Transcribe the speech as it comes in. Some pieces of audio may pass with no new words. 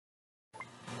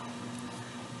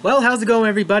Well, how's it going,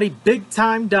 everybody? Big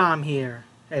Time Dom here.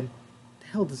 And the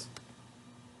hell does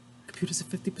computers at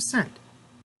 50%?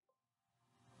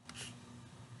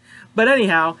 But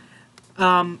anyhow,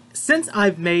 since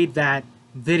I've made that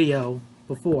video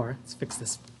before, let's fix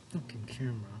this fucking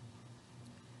camera.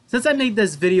 Since I made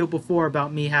this video before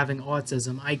about me having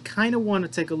autism, I kind of want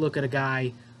to take a look at a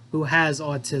guy who has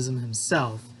autism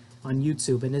himself on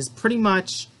YouTube and is pretty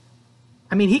much,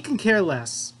 I mean, he can care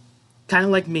less, kind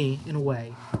of like me in a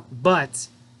way, but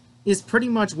is pretty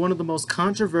much one of the most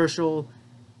controversial,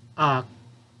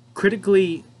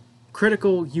 critical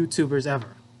YouTubers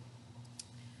ever.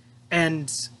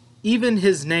 And even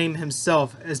his name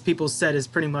himself, as people said, is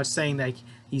pretty much saying that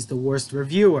he's the worst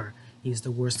reviewer, he's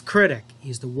the worst critic,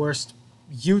 he's the worst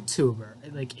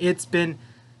YouTuber. Like, it's been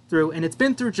through, and it's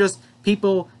been through just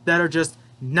people that are just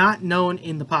not known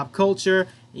in the pop culture.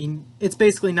 It's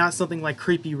basically not something like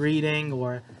Creepy Reading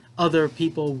or other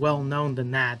people well known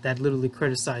than that literally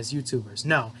criticize YouTubers.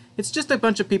 No, it's just a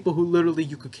bunch of people who literally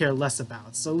you could care less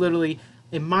about. So literally,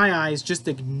 in my eyes, just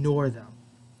ignore them.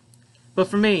 But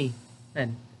for me,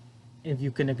 and if you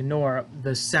can ignore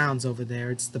the sounds over there,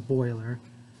 it's the boiler.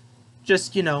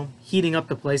 Just, you know, heating up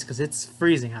the place because it's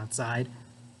freezing outside.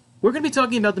 We're going to be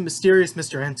talking about the mysterious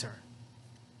Mr. Enter.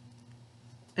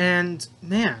 And,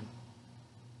 man,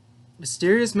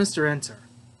 mysterious Mr. Enter.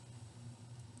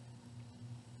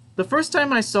 The first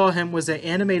time I saw him was an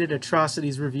Animated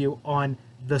Atrocities review on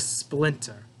The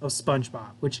Splinter of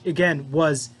SpongeBob, which, again,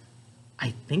 was,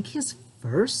 I think, his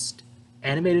first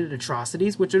Animated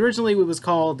Atrocities, which originally it was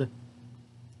called,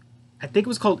 I think it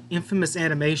was called Infamous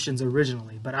Animations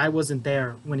originally, but I wasn't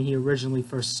there when he originally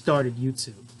first started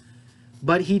YouTube.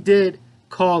 But he did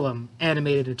call them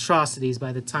Animated Atrocities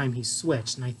by the time he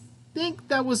switched, and I think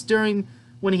that was during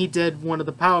when he did one of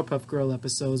the Powerpuff Girl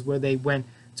episodes where they went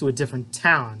to a different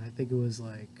town. I think it was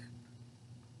like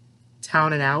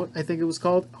Town and Out, I think it was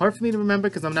called. Hard for me to remember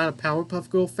because I'm not a Powerpuff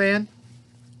Girl fan.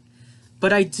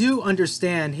 But I do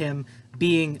understand him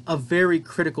being a very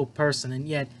critical person, and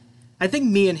yet I think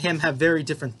me and him have very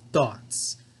different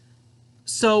thoughts.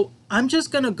 So I'm just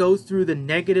going to go through the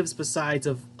negatives besides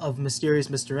of Mysterious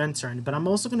Mr. Enter, but I'm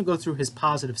also going to go through his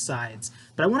positive sides.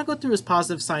 But I want to go through his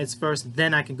positive sides first,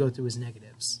 then I can go through his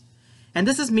negatives. And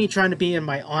this is me trying to be in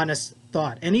my honest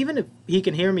thought. And even if he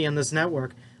can hear me on this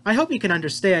network, I hope he can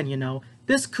understand, you know,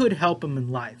 this could help him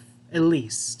in life, at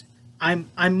least. I'm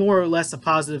more or less a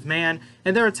positive man,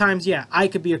 and there are times, yeah, I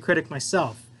could be a critic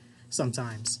myself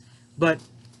sometimes. But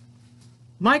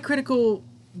my critical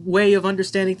way of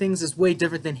understanding things is way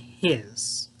different than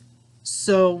his.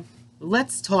 So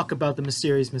let's talk about the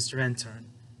mysterious Mr. Enter,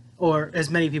 or as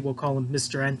many people call him,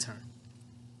 Mr. Enter.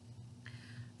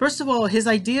 First of all, his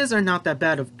ideas are not that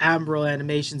bad of Ambrel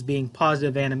Animations being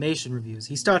positive animation reviews.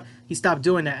 He stopped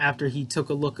doing that after he took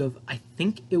a look of, I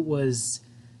think it was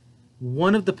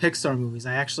one of the Pixar movies.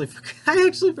 I actually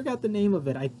forgot the name of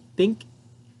it. I think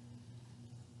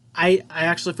I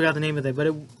actually forgot the name of it,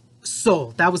 but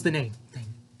Soul. That was the name. Thank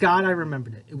God I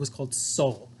remembered it. It was called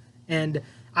Soul. And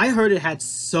I heard it had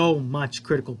so much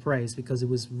critical praise because it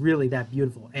was really that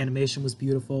beautiful. Animation was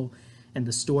beautiful, and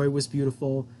the story was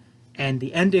beautiful, and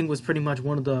the ending was pretty much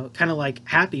one of the kind of like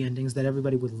happy endings that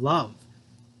everybody would love.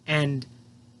 And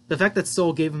the fact that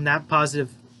Soul gave him that positive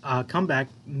comeback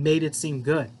made it seem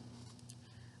good.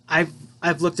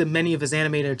 I've looked at many of his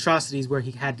Animated Atrocities where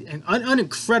he had an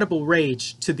incredible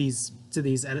rage to these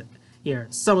here.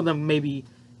 Some of them may be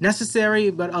necessary,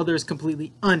 but others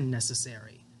completely unnecessary.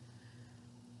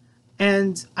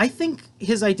 And I think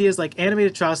his ideas like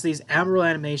Animated Atrocities, Ambrel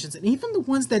Animations, and even the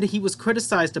ones that he was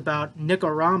criticized about,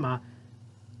 Nikorama,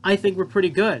 I think were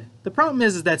pretty good. The problem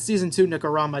is that Season 2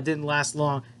 Nikorama didn't last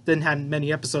long, didn't have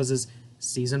many episodes as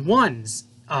Season 1's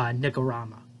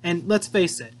Nikorama. And let's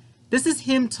face it, this is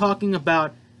him talking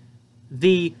about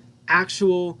the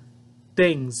actual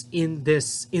things in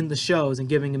the shows and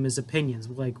giving him his opinions.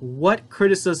 Like, what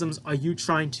criticisms are you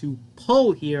trying to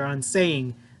pull here on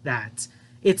saying that?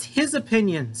 It's his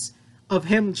opinions of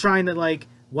him trying to, like,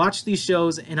 watch these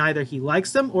shows and either he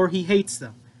likes them or he hates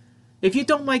them. If you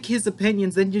don't like his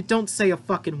opinions, then you don't say a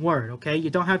fucking word, okay?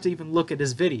 You don't have to even look at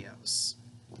his videos.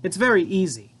 It's very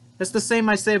easy. That's the same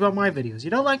I say about my videos. You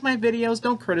don't like my videos,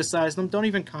 don't criticize them, don't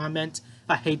even comment.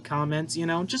 I hate comments, you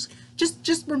know? Just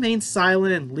remain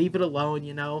silent and leave it alone,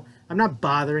 you know? I'm not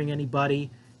bothering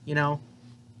anybody, you know?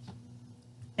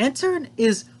 Enter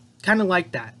is kind of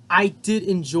like that. I did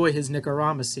enjoy his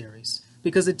Nikorama series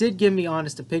because it did give me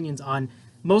honest opinions on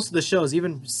most of the shows,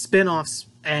 even spin-offs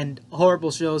and horrible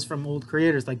shows from old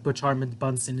creators like Butch Hartman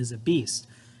Bunsen is a Beast,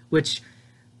 which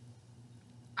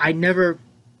I never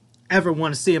ever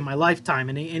want to see in my lifetime.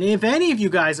 And if any of you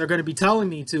guys are going to be telling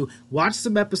me to watch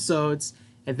some episodes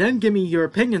and then give me your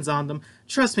opinions on them,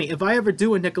 trust me, if I ever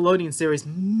do a Nickelodeon series,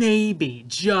 maybe,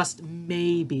 just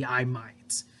maybe I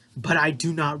might. But I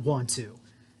do not want to.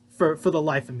 For the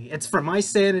life of me. It's for my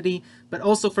sanity, but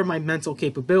also for my mental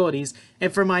capabilities,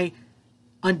 and for my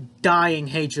undying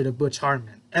hatred of Butch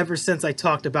Hartman. Ever since I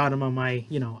talked about him on my,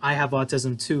 I Have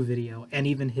Autism 2 video, and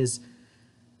even his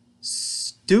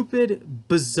stupid,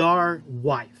 bizarre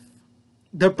wife.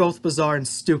 They're both bizarre and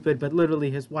stupid, but literally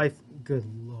his wife, good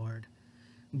lord.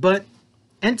 But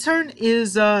Intern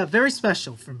is very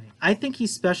special for me. I think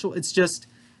he's special. It's just,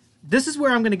 this is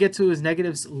where I'm going to get to his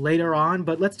negatives later on,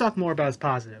 but let's talk more about his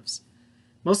positives.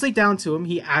 Mostly down to him,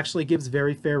 he actually gives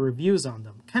very fair reviews on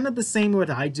them. Kind of the same what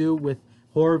I do with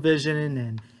Horror Vision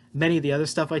and many of the other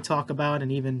stuff I talk about,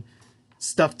 and even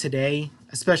stuff today,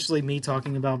 especially me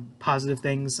talking about positive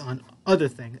things on other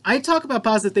things. I talk about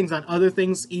positive things on other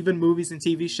things, even movies and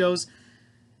TV shows,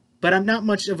 but I'm not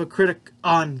much of a critic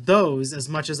on those as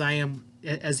much as I am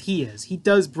as he is. He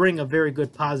does bring a very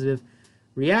good positive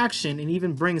reaction and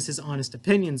even brings his honest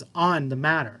opinions on the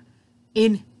matter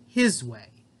in his way.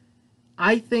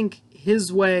 I think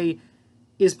his way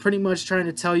is pretty much trying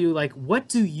to tell you, like, what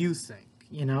do you think,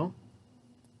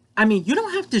 I mean, you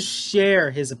don't have to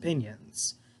share his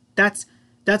opinions. That's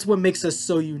what makes us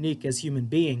so unique as human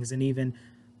beings, and even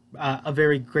a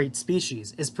very great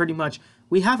species, is pretty much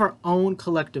we have our own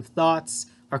collective thoughts,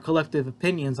 our collective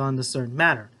opinions on the certain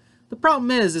matter. The problem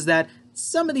is that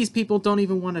some of these people don't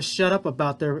even want to shut up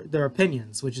about their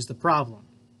opinions, which is the problem.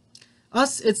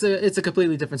 Us, it's a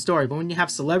completely different story, but when you have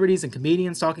celebrities and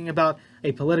comedians talking about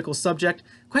a political subject,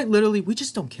 quite literally, we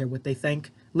just don't care what they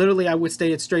think. Literally, I would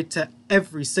state it straight to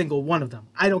every single one of them.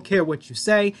 I don't care what you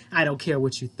say, I don't care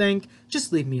what you think,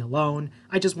 just leave me alone.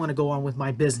 I just want to go on with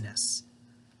my business.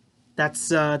 That's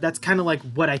kind of like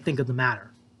what I think of the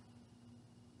matter.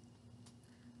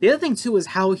 The other thing, too, is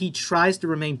how he tries to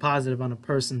remain positive on a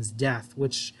person's death,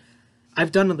 which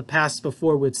I've done in the past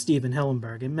before with Steven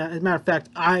Hillenburg. As a matter of fact,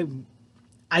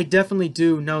 I definitely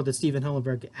do know that Steven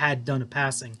Hillenburg had done a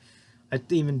passing. I've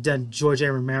even done George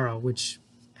A. Romero, which,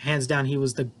 hands down, he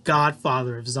was the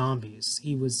godfather of zombies.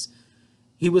 He was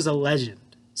a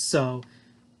legend. So,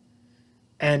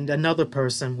 and another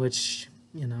person, which,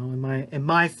 in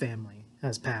my family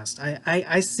has passed.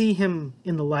 I see him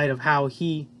in the light of how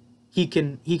he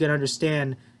can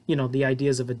understand, the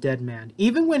ideas of a dead man.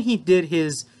 Even when he did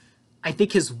his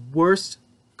worst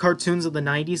cartoons of the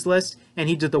 90s list, and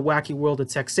he did the Wacky World of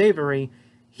Tex Avery,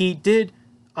 he did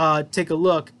take a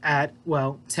look at,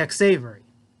 Tex Avery.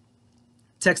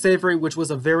 Tex Avery, which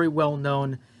was a very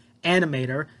well-known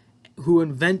animator who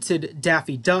invented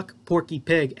Daffy Duck, Porky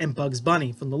Pig, and Bugs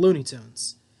Bunny from the Looney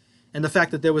Tunes. And the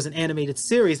fact that there was an animated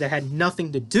series that had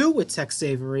nothing to do with Tex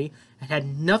Avery, and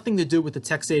had nothing to do with the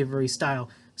Tex Avery style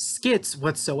skits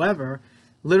whatsoever,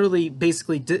 literally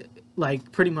basically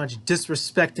pretty much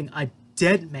disrespecting a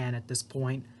dead man at this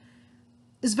point,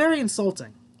 is very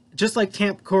insulting. Just like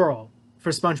Camp Coral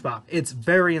for SpongeBob, it's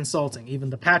very insulting. Even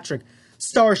the Patrick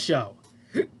Star Show,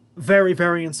 very,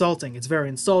 very insulting. It's very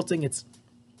insulting.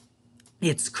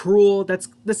 It's cruel. That's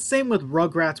the same with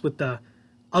Rugrats with the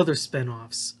other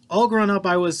spin-offs. All grown up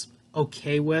I was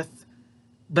okay with,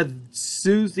 but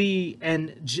Susie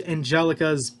and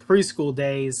Angelica's preschool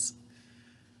days,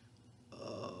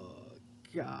 oh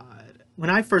god. When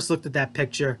I first looked at that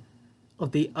picture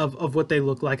of what they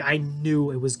look like, I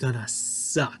knew it was gonna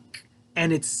suck.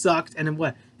 And it sucked, and then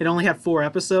what? It only had 4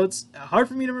 episodes? Hard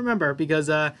for me to remember, because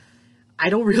I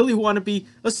don't really want to be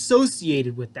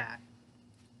associated with that.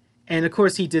 And of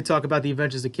course, he did talk about the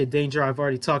Adventures of Kid Danger. I've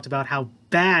already talked about how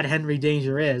bad Henry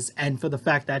Danger is, and for the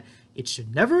fact that it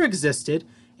should never existed,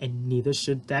 and neither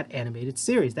should that animated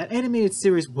series. That animated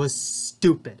series was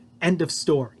stupid. End of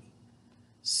story.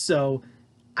 So,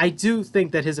 I do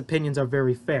think that his opinions are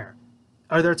very fair.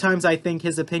 Are there times I think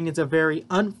his opinions are very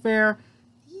unfair?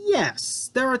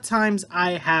 Yes. There are times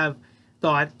I have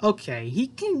thought, okay, he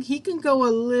can go a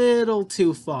little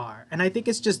too far. And I think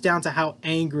it's just down to how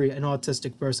angry an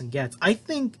autistic person gets. I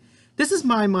think, this is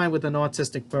my mind with an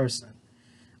autistic person,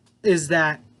 is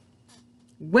that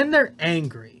when they're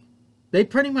angry, they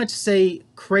pretty much say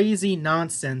crazy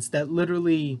nonsense that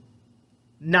literally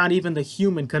not even the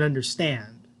human could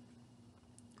understand.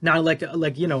 Not like a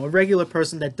regular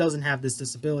person that doesn't have this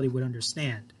disability would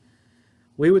understand.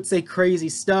 We would say crazy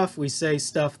stuff. We say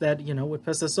stuff that, would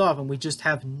piss us off. And we just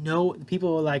have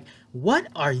people are like, what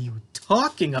are you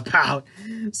talking about?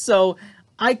 So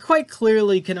I quite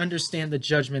clearly can understand the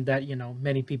judgment that,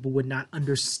 many people would not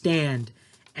understand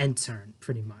Intern,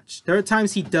 pretty much. There are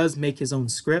times he does make his own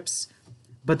scripts.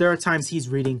 but there are times he's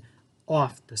reading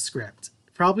off the script,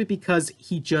 probably because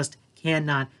he just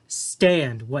cannot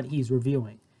stand what he's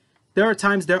reviewing. There are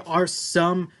times there are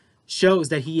some shows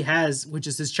that he has, which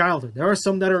is his childhood. There are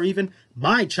some that are even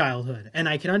my childhood, and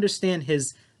I can understand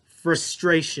his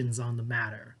frustrations on the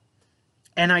matter.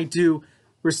 And I do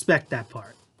respect that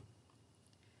part.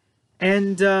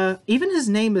 And even his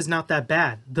name is not that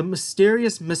bad. The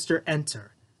Mysterious Mr.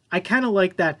 Enter. I kind of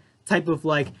like that type of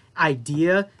like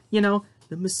idea, you know,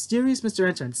 the Mysterious Mr.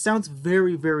 Enter. It sounds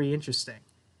very, very interesting.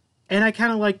 And I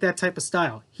kind of like that type of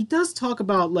style. He does talk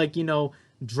about like, you know,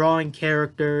 drawing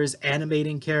characters,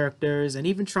 animating characters, and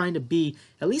even trying to be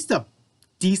at least a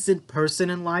decent person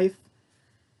in life.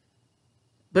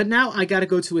 But now I gotta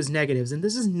go to his negatives, and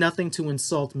this is nothing to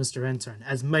insult Mr. Intern,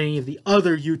 as many of the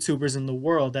other YouTubers in the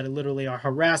world that literally are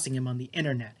harassing him on the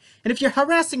internet. And if you're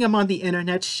harassing him on the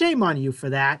internet, shame on you for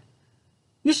that.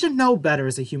 You should know better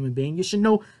as a human being. You should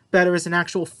know better as an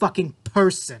actual fucking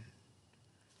person.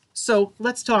 So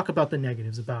let's talk about the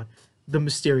negatives about the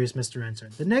Mysterious Mr.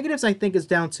 Intern. The negatives, I think, is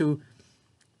down to...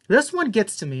 This one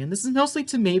gets to me, and this is mostly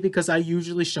to me because I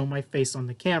usually show my face on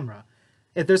the camera.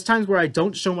 If there's times where I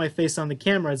don't show my face on the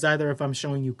camera, it's either if I'm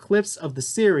showing you clips of the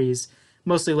series,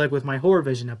 mostly like with my Horror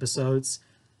Vision episodes,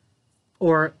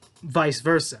 or vice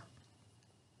versa.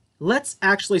 Let's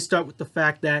actually start with the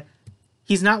fact that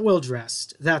he's not well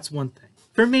dressed. That's one thing.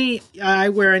 For me, I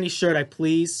wear any shirt I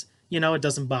please. You know, it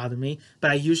doesn't bother me.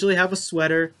 But I usually have a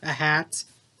sweater, a hat,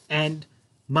 and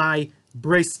my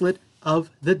bracelet of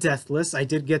the Deathless. I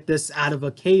did get this out of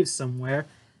a cave somewhere.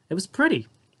 It was pretty.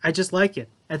 I just like it.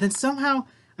 And then somehow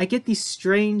I get these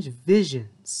strange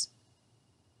visions.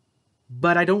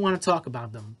 But I don't want to talk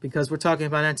about them because we're talking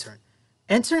about Intern.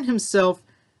 Intern himself,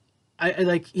 I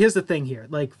like, here's the thing here.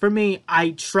 Like, for me,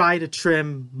 I try to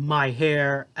trim my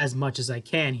hair as much as I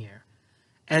can here.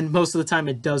 And most of the time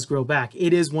it does grow back.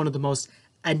 It is one of the most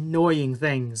annoying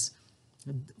things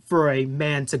for a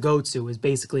man to go to, is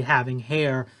basically having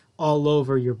hair all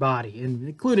over your body, and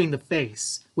including the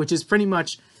face, which is pretty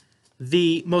much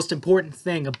the most important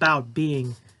thing about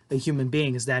being a human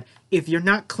being, is that if you're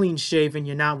not clean shaven,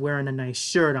 you're not wearing a nice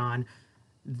shirt on,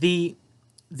 the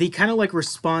kind of like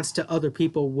response to other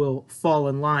people will fall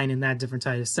in line in that different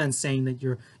type of sense, saying that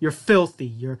you're filthy,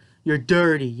 you're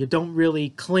dirty, you don't really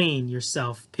clean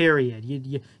yourself, period.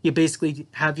 You basically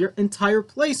have your entire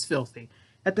place filthy.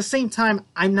 At the same time,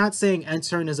 I'm not saying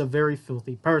Intern is a very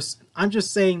filthy person. I'm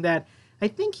just saying that I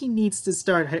think he needs to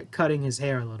start cutting his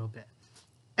hair a little bit.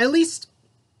 At least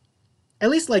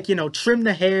like, you know, trim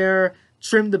the hair,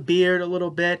 trim the beard a little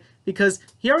bit, because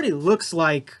he already looks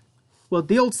like, well,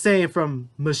 the old saying from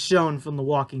Michonne from The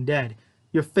Walking Dead,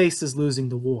 your face is losing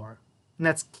the war. And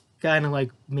that's kind of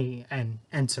like me and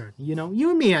Intern, you know,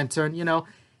 you and me, Intern, you know,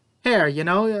 hair, you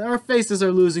know, our faces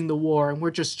are losing the war, and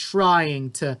we're just trying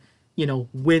to, you know,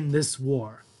 win this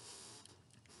war.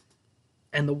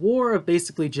 And the war of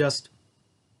basically just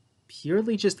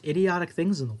purely just idiotic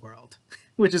things in the world.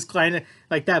 Which is kind of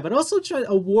like that, but also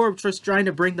a war of just trying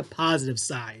to bring the positive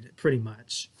side, pretty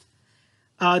much.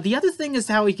 The other thing is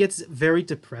how he gets very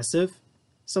depressive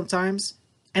sometimes,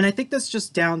 and I think that's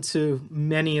just down to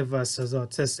many of us as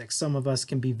autistics. Some of us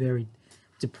can be very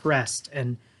depressed,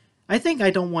 and I think I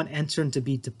don't want Intern to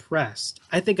be depressed.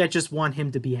 I think I just want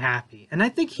him to be happy, and I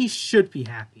think he should be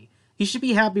happy. He should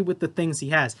be happy with the things he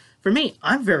has. For me,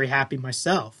 I'm very happy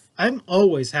myself. I'm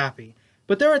always happy,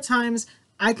 but there are times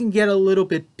I can get a little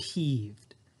bit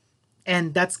peeved.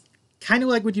 And that's kind of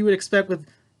like what you would expect with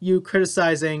you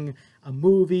criticizing a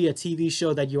movie, a TV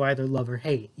show that you either love or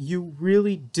hate. You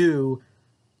really do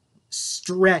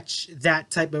stretch that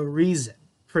type of reason,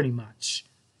 pretty much.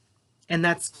 And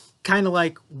that's kind of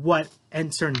like what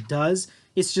Intern does.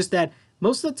 It's just that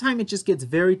most of the time it just gets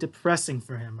very depressing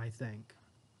for him, I think.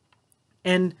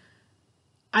 And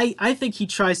I think he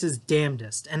tries his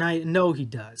damnedest, and I know he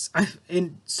does.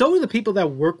 And so are the people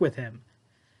that work with him.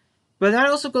 But that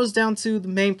also goes down to the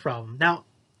main problem. Now,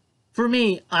 for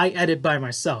me, I edit by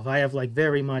myself. I have like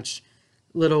very much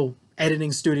little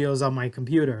editing studios on my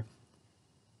computer.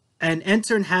 And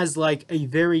Intern has like a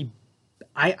very,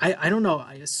 I don't know,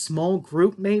 a small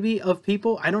group maybe of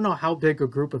people. I don't know how big a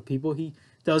group of people he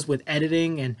does with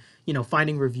editing and, you know,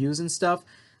 finding reviews and stuff.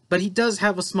 But he does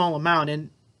have a small amount, and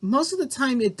most of the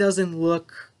time it doesn't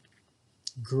look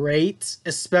great,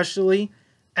 especially.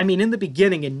 I mean, in the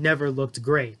beginning, it never looked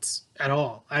great at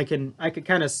all. I could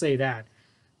kind of say that.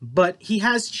 But he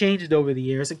has changed over the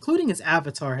years, including his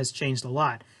avatar has changed a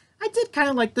lot. I did kind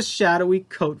of like the shadowy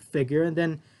coat figure, and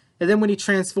then when he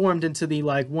transformed into the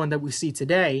like one that we see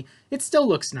today, it still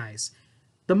looks nice.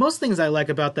 the most things I like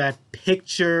about that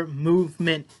picture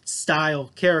movement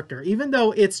style character, even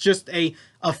though it's just a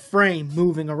frame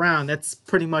moving around, that's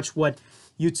pretty much what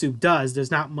YouTube does. There's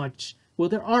not much, well,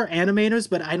 there are animators,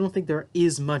 but I don't think there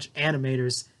is much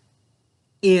animators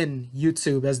in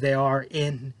YouTube as they are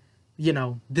in, you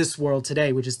know, this world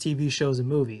today, which is TV shows and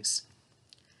movies.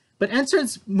 But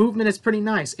Entern's movement is pretty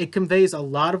nice. It conveys a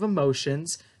lot of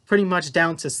emotions, pretty much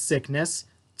down to sickness,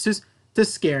 to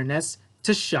scareness,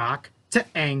 to shock, to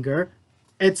anger,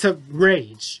 and to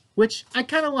rage, which I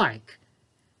kind of like.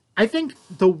 I think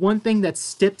the one thing that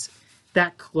stepped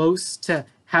that close to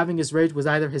having his rage was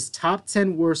either his top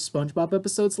 10 worst SpongeBob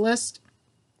episodes list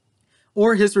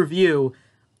or his review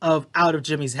of Out of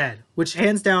Jimmy's Head, which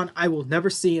hands down I will never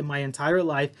see in my entire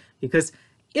life because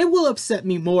it will upset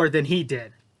me more than he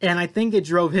did. And I think it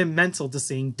drove him mental to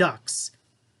seeing ducks.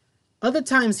 Other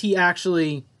times he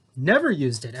actually never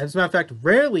used it. As a matter of fact,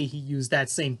 rarely he used that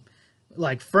same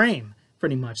like frame,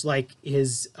 pretty much, like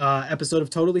his episode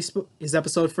of his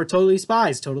episode for Totally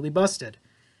Spies, Totally Busted,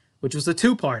 which was a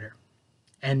two-parter,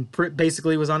 and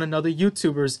basically was on another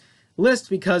YouTuber's list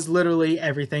because literally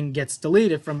everything gets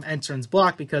deleted from Entern's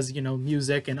block because, you know,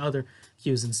 music and other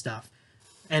cues and stuff.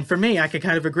 And for me, I could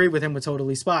kind of agree with him with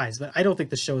Totally Spies, but I don't think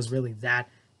the show is really that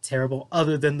terrible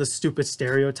other than the stupid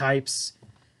stereotypes.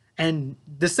 And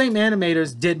the same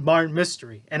animators did Modern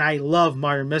Mystery, and I love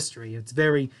Modern Mystery. It's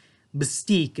very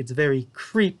mystique, it's very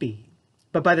creepy.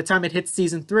 But by the time it hit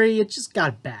season 3, it just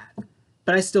got bad.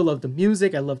 But I still loved the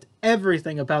music, I loved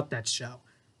everything about that show,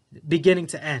 beginning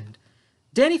to end.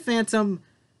 Danny Phantom,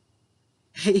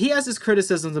 he has his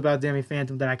criticisms about Danny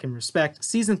Phantom that I can respect.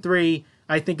 Season 3,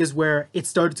 I think, is where it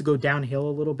started to go downhill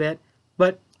a little bit.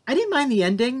 But I didn't mind the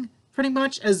ending, pretty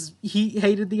much, as he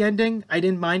hated the ending. I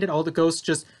didn't mind it. All the ghosts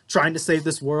just trying to save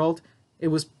this world. It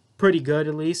was pretty good,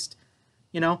 at least.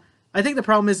 You know? I think the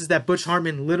problem is that Butch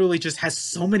Hartman literally just has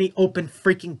so many open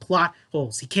freaking plot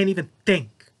holes. He can't even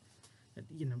think.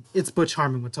 You know, it's Butch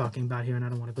Hartman we're talking about here, and I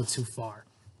don't want to go too far.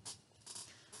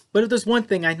 But if there's one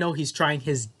thing, I know he's trying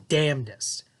his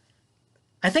damnedest.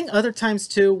 I think other times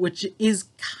too, which is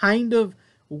kind of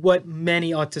what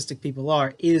many autistic people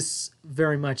are, is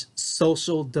very much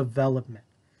social development.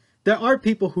 There are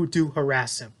people who do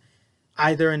harass him,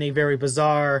 either in a very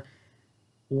bizarre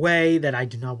way that I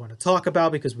do not want to talk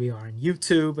about because we are on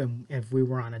YouTube, and if we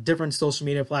were on a different social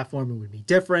media platform, it would be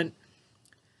different.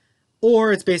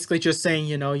 Or it's basically just saying,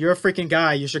 you know, you're a freaking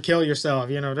guy, you should kill yourself,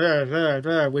 you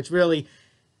know, which really,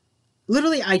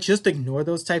 literally, I just ignore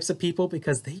those types of people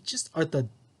because they just are the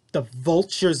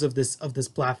vultures of this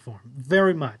platform,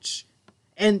 very much.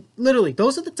 And literally,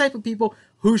 those are the type of people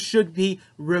who should be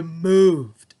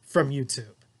removed from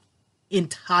YouTube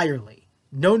entirely.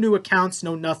 No new accounts,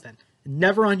 no nothing.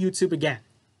 Never on YouTube again.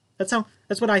 That's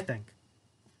what I think.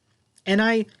 And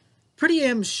I pretty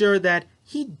am sure that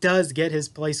he does get his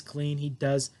place clean. He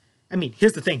does. I mean,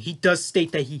 here's the thing. He does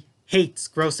state that he hates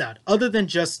Gross Out. Other than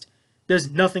just, there's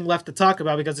nothing left to talk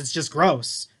about because it's just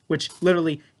gross. Which,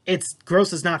 literally, it's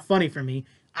gross is not funny for me.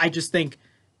 I just think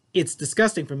it's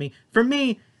disgusting for me. For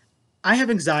me, I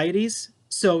have anxieties.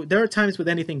 So there are times with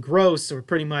anything gross or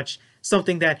pretty much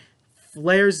something that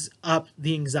flares up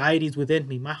the anxieties within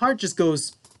me. My heart just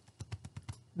goes,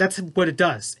 that's what it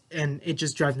does. And it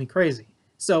just drives me crazy.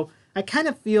 So I kind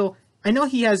of feel, I know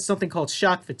he has something called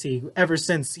shock fatigue ever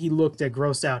since he looked at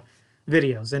Gross Out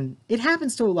videos. And it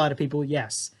happens to a lot of people,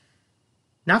 yes.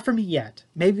 Not for me yet.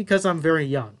 Maybe because I'm very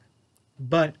young.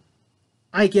 But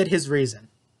I get his reason.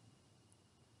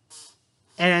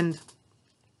 And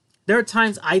there are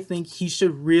times I think he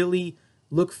should really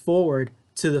look forward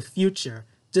to the future,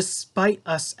 despite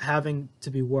us having to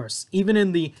be worse. Even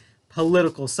in the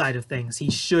political side of things,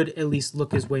 he should at least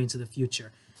look his way into the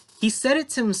future. He said it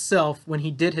to himself when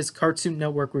he did his Cartoon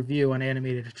Network review on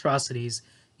animated atrocities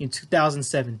in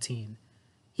 2017.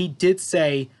 He did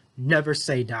say, never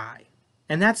say die.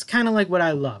 And that's kind of like what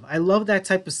I love. I love that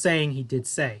type of saying he did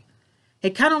say. It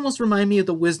kind of almost reminds me of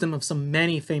the wisdom of some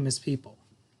many famous people.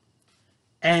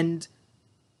 And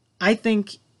I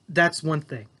think that's one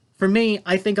thing. For me,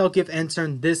 I think I'll give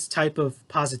Entern this type of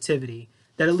positivity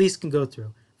that at least can go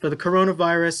through. For the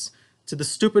coronavirus, to the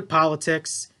stupid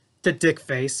politics, to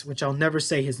Dickface, which I'll never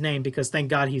say his name because thank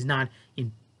God he's not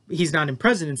in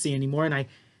presidency anymore, and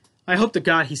I hope to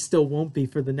God he still won't be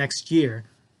for the next year.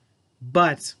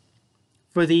 But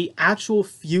for the actual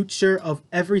future of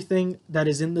everything that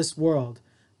is in this world,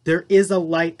 there is a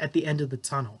light at the end of the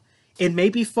tunnel. It may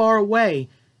be far away,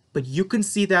 but you can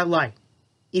see that light.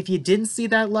 If you didn't see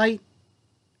that light,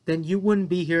 then you wouldn't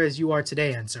be here as you are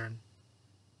today, Entern.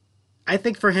 I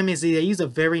think for him, he's a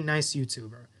very nice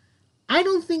YouTuber. I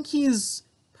don't think he's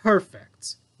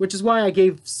perfect, which is why I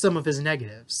gave some of his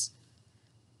negatives.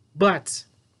 But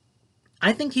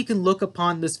I think he can look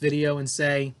upon this video and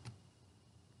say,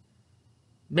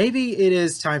 maybe it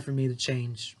is time for me to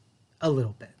change a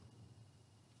little bit.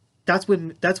 That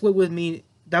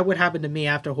would happen to me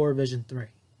after Horror Vision 3.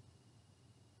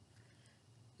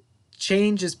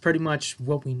 Change is pretty much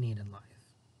what we need in life.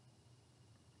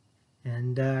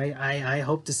 And I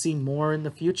hope to see more in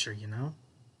the future, you know?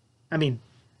 I mean,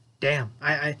 damn,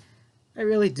 I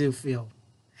really do feel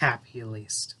happy, at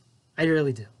least. I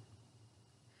really do.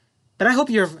 But I hope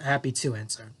you're happy too,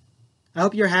 Answer. I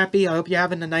hope you're happy. I hope you're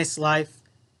having a nice life.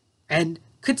 And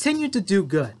continue to do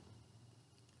good.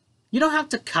 You don't have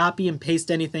to copy and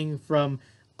paste anything from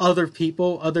other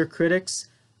people, other critics.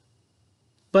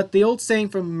 But the old saying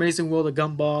from Amazing World of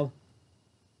Gumball,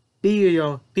 be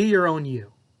your own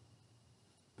you.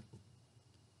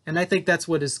 And I think that's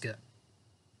what is good.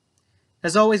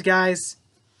 As always, guys,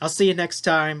 I'll see you next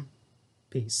time.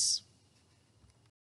 Peace.